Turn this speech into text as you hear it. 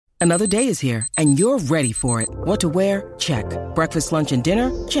Another day is here, and you're ready for it. What to wear? Check. Breakfast, lunch, and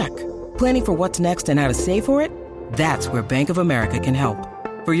dinner? Check. Planning for what's next and how to save for it? That's where Bank of America can help.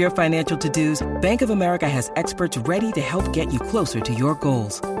 For your financial to-dos, Bank of America has experts ready to help get you closer to your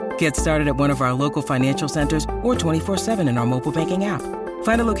goals. Get started at one of our local financial centers or 24/7 in our mobile banking app.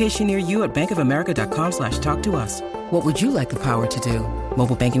 Find a location near you at bankofamerica.com/talktous. What would you like the power to do?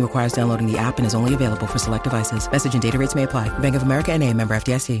 Mobile banking requires downloading the app and is only available for select devices. Message and data rates may apply. Bank of America N.A., member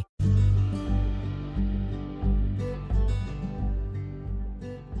FDIC.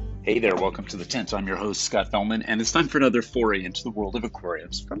 Hey there, welcome to The Tent. I'm your host, Scott Fellman, and it's time for another foray into the world of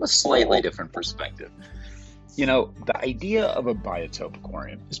aquariums from a slightly different perspective. You know, the idea of a biotope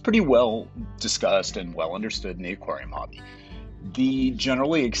aquarium is pretty well discussed and well understood in the aquarium hobby. The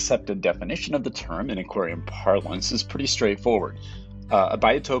generally accepted definition of the term in aquarium parlance is pretty straightforward. A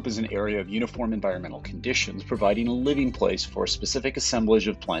biotope is an area of uniform environmental conditions providing a living place for a specific assemblage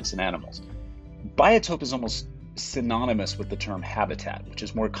of plants and animals. Biotope is almost synonymous with the term habitat, which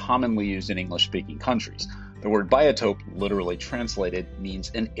is more commonly used in English-speaking countries. The word biotope, literally translated, means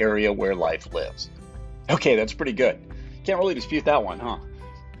an area where life lives. Okay, that's pretty good. Can't really dispute that one, huh?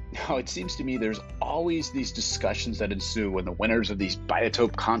 Now, it seems to me there's always these discussions that ensue when the winners of these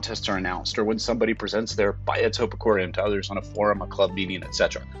biotope contests are announced, or when somebody presents their biotope aquarium to others on a forum, a club meeting,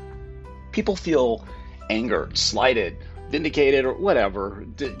 etc. People feel angered, slighted, vindicated, or whatever,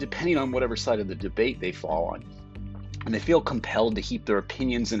 depending on whatever side of the debate they fall on. And they feel compelled to heap their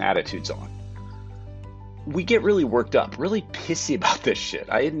opinions and attitudes on. We get really worked up, really pissy about this shit.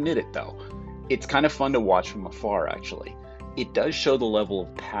 I admit it, though. It's kind of fun to watch from afar, actually. It does show the level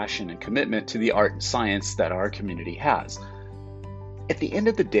of passion and commitment to the art and science that our community has. At the end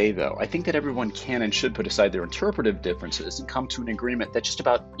of the day, though, I think that everyone can and should put aside their interpretive differences and come to an agreement that just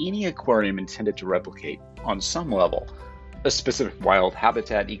about any aquarium intended to replicate, on some level, a specific wild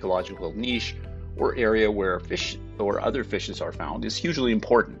habitat, ecological niche, or area where fish or other fishes are found is hugely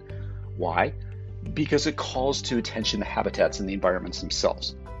important. Why? Because it calls to attention the habitats and the environments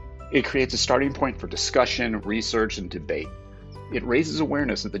themselves. It creates a starting point for discussion, research, and debate. It raises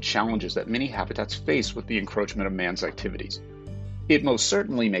awareness of the challenges that many habitats face with the encroachment of man's activities. It most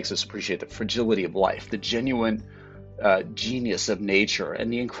certainly makes us appreciate the fragility of life, the genuine genius of nature,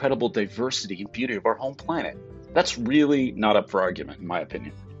 and the incredible diversity and beauty of our home planet. That's really not up for argument, in my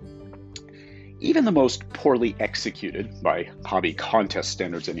opinion. Even the most poorly executed, by hobby contest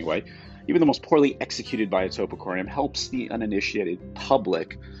standards anyway, even the most poorly executed biotope aquarium helps the uninitiated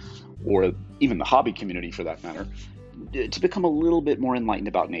public, or even the hobby community for that matter, to become a little bit more enlightened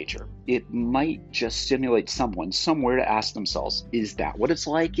about nature. It might just stimulate someone somewhere to ask themselves, is that what it's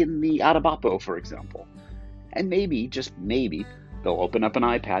like in the Atabapo, for example? And maybe, just maybe, they'll open up an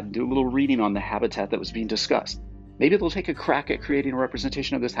iPad and do a little reading on the habitat that was being discussed. Maybe they'll take a crack at creating a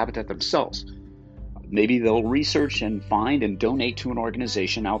representation of this habitat themselves. Maybe they'll research and find and donate to an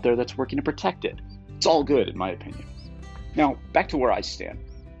organization out there that's working to protect it. It's all good, in my opinion. Now, back to where I stand.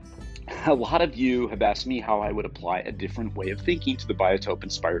 A lot of you have asked me how I would apply a different way of thinking to the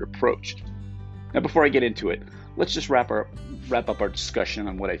biotope-inspired approach. Now, before I get into it, let's just wrap up our discussion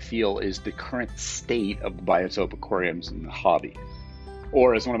on what I feel is the current state of the biotope aquariums in the hobby.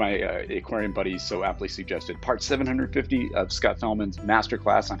 Or, as one of my aquarium buddies so aptly suggested, part 750 of Scott Fellman's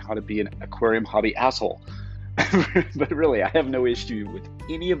masterclass on how to be an aquarium hobby asshole. But really, I have no issue with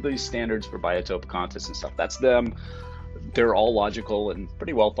any of these standards for biotope contests and stuff. That's them. They're all logical and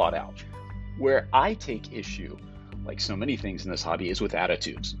pretty well thought out. Where I take issue, like so many things in this hobby, is with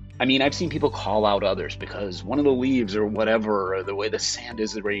attitudes. I mean, I've seen people call out others because one of the leaves or whatever, or the way the sand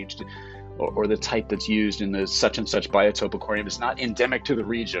is arranged, or the type that's used in the such and such biotope aquarium is not endemic to the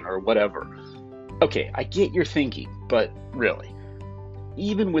region or whatever. Okay, I get your thinking, but really,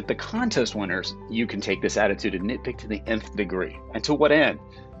 even with the contest winners, you can take this attitude and nitpick to the nth degree. And to what end?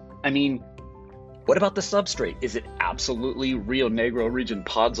 I mean, what about the substrate? Is it absolutely Rio Negro region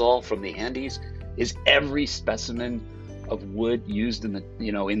podzol from the Andes? Is every specimen of wood used in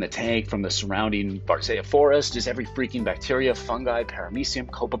the tank from the surrounding Barcea forest? Is every freaking bacteria, fungi, paramecium,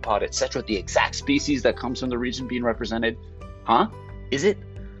 copepod, etc. the exact species that comes from the region being represented? Huh? Is it?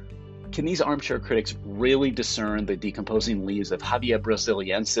 Can these armchair critics really discern the decomposing leaves of Javier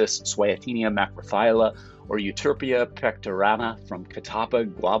brasiliensis, Swiatinea macrophylla, or Euterpia pectorana from catappa,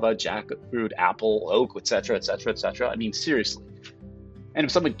 guava, jackfruit, apple, oak, etc., etc., etc.? I mean, seriously. And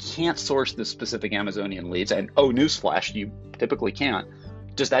if someone can't source the specific Amazonian leaves, and oh, newsflash, you typically can't,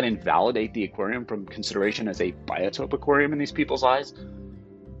 does that invalidate the aquarium from consideration as a biotope aquarium in these people's eyes?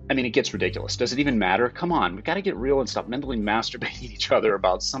 I mean, it gets ridiculous. Does it even matter? Come on, we've got to get real and stop mentally masturbating each other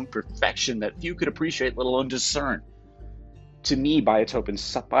about some perfection that few could appreciate, let alone discern. To me, biotope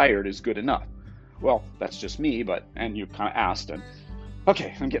inspired is good enough. Well, that's just me, and you kind of asked, and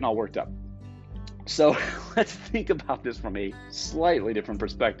okay, I'm getting all worked up. So let's think about this from a slightly different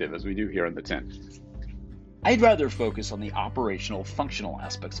perspective as we do here in the tent. I'd rather focus on the operational, functional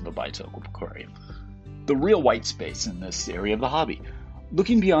aspects of a biotope aquarium, the real white space in this area of the hobby.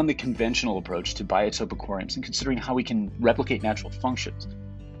 Looking beyond the conventional approach to biotope aquariums and considering how we can replicate natural functions,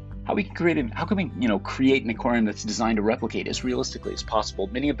 how can we create an aquarium that's designed to replicate as realistically as possible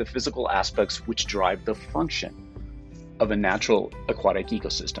many of the physical aspects which drive the function of a natural aquatic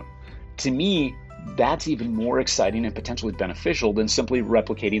ecosystem. To me, that's even more exciting and potentially beneficial than simply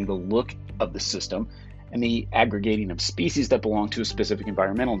replicating the look of the system and the aggregating of species that belong to a specific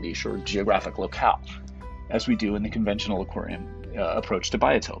environmental niche or geographic locale, as we do in the conventional aquarium approach to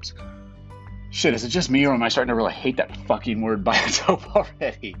biotopes. Shit, is it just me, or am I starting to really hate that fucking word biotope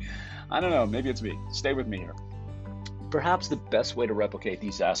already? I don't know, maybe it's me. Stay with me here. Perhaps the best way to replicate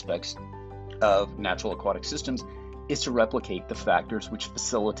these aspects of natural aquatic systems is to replicate the factors which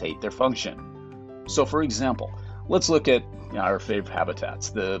facilitate their function. So for example, let's look at our favorite habitats,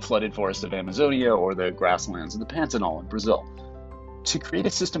 the flooded forests of Amazonia or the grasslands of the Pantanal in Brazil. To create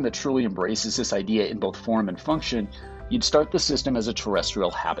a system that truly embraces this idea in both form and function, you'd start the system as a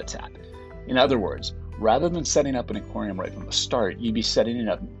terrestrial habitat. In other words, rather than setting up an aquarium right from the start, you'd be setting it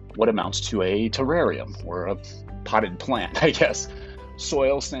up what amounts to a terrarium, or a potted plant, I guess.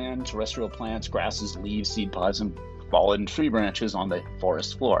 Soil, sand, terrestrial plants, grasses, leaves, seed pods, and fallen tree branches on the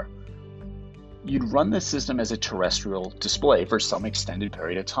forest floor. You'd run the system as a terrestrial display for some extended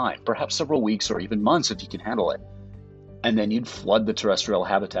period of time, perhaps several weeks or even months if you can handle it. And then you'd flood the terrestrial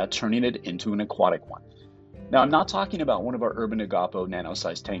habitat, turning it into an aquatic one. Now, I'm not talking about one of our Urban Agapo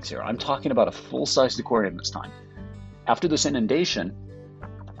nano-sized tanks here. I'm talking about a full-sized aquarium this time. After this inundation,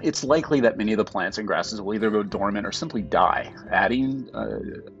 it's likely that many of the plants and grasses will either go dormant or simply die, adding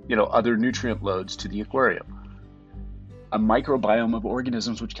other nutrient loads to the aquarium. A microbiome of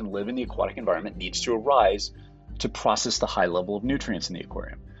organisms which can live in the aquatic environment needs to arise to process the high level of nutrients in the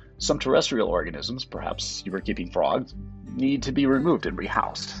aquarium. Some terrestrial organisms, perhaps you were keeping frogs, need to be removed and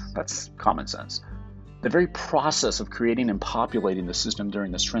rehoused. That's common sense. The very process of creating and populating the system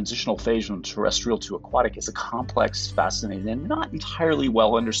during this transitional phase from terrestrial to aquatic is a complex, fascinating, and not entirely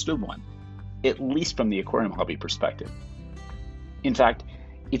well understood one, at least from the aquarium hobby perspective. In fact,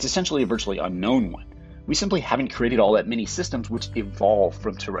 it's essentially a virtually unknown one. We simply haven't created all that many systems which evolve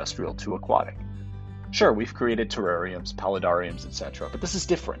from terrestrial to aquatic. Sure, we've created terrariums, paludariums, etc., but this is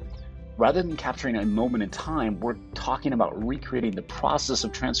different. Rather than capturing a moment in time, we're talking about recreating the process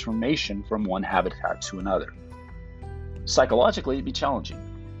of transformation from one habitat to another. Psychologically, it'd be challenging.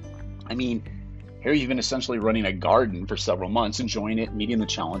 I mean, here you've been essentially running a garden for several months, enjoying it, meeting the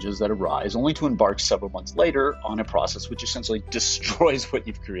challenges that arise, only to embark several months later on a process which essentially destroys what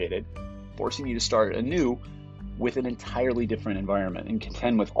you've created, forcing you to start anew with an entirely different environment and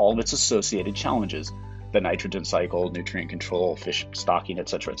contend with all of its associated challenges, the nitrogen cycle, nutrient control, fish stocking,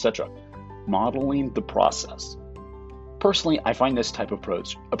 etc., etc. Modeling the process. Personally, I find this type of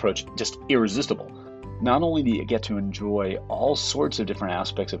approach just irresistible. Not only do you get to enjoy all sorts of different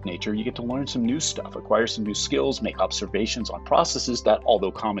aspects of nature, you get to learn some new stuff, acquire some new skills, make observations on processes that,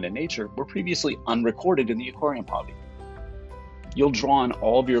 although common in nature, were previously unrecorded in the aquarium hobby. You'll draw on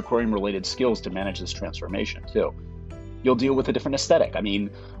all of your aquarium-related skills to manage this transformation, too. You'll deal with a different aesthetic. I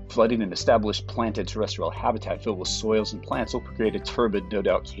mean, flooding an established planted terrestrial habitat filled with soils and plants will create a turbid, no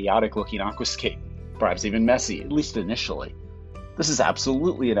doubt chaotic-looking aquascape, perhaps even messy, at least initially. This is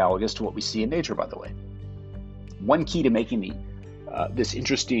absolutely analogous to what we see in nature, by the way. One key to making this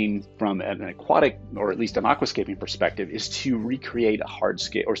interesting from an aquatic, or at least an aquascaping perspective, is to recreate a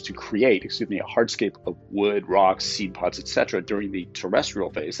hardscape, or to create, a hardscape of wood, rocks, seed pods, etc. during the terrestrial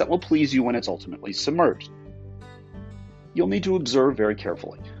phase that will please you when it's ultimately submerged. You'll need to observe very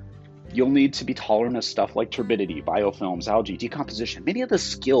carefully. You'll need to be tolerant of stuff like turbidity, biofilms, algae, decomposition, many of the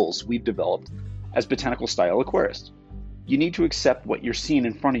skills we've developed as botanical-style aquarists. You need to accept what you're seeing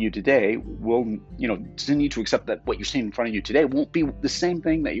in front of you today won't be the same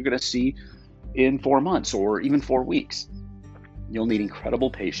thing that you're going to see in 4 months or even 4 weeks. You'll need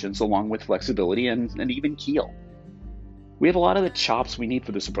incredible patience along with flexibility and an even keel. We have a lot of the chops we need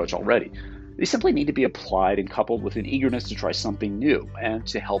for this approach already. They simply need to be applied and coupled with an eagerness to try something new and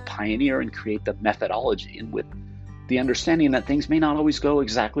to help pioneer and create the methodology, and with the understanding that things may not always go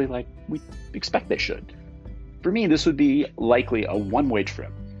exactly like we expect they should. For me, this would be likely a one-way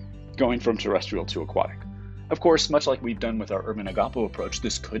trip, going from terrestrial to aquatic. Of course, much like we've done with our Urban Agapo approach,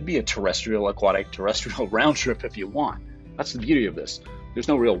 this could be a terrestrial round trip if you want. That's the beauty of this. There's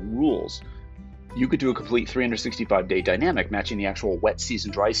no real rules. You could do a complete 365-day dynamic matching the actual wet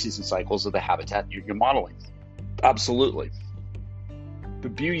season, dry season cycles of the habitat you're modeling. Absolutely. The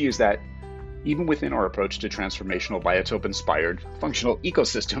beauty is that even within our approach to transformational biotope-inspired functional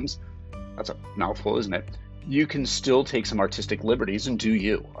ecosystems, that's a mouthful, isn't it? You can still take some artistic liberties and do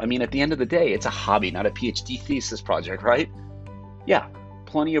you. I mean, at the end of the day, it's a hobby, not a PhD thesis project, right? Yeah,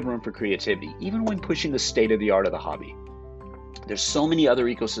 plenty of room for creativity, even when pushing the state of the art of the hobby. There's so many other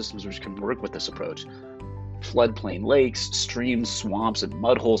ecosystems which can work with this approach. Floodplain lakes, streams, swamps, and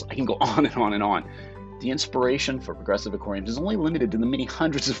mud holes. I can go on and on and on. The inspiration for progressive aquariums is only limited to the many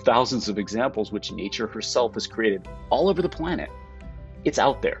hundreds of thousands of examples which nature herself has created all over the planet. It's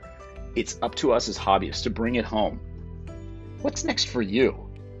out there. It's up to us as hobbyists to bring it home. What's next for you?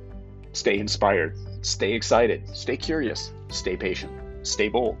 Stay inspired, stay excited, stay curious, stay patient, stay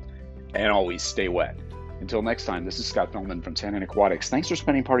bold, and always stay wet. Until next time, this is Scott Fellman from Tannin Aquatics. Thanks for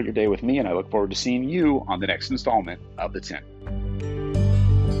spending part of your day with me, and I look forward to seeing you on the next installment of The Tint.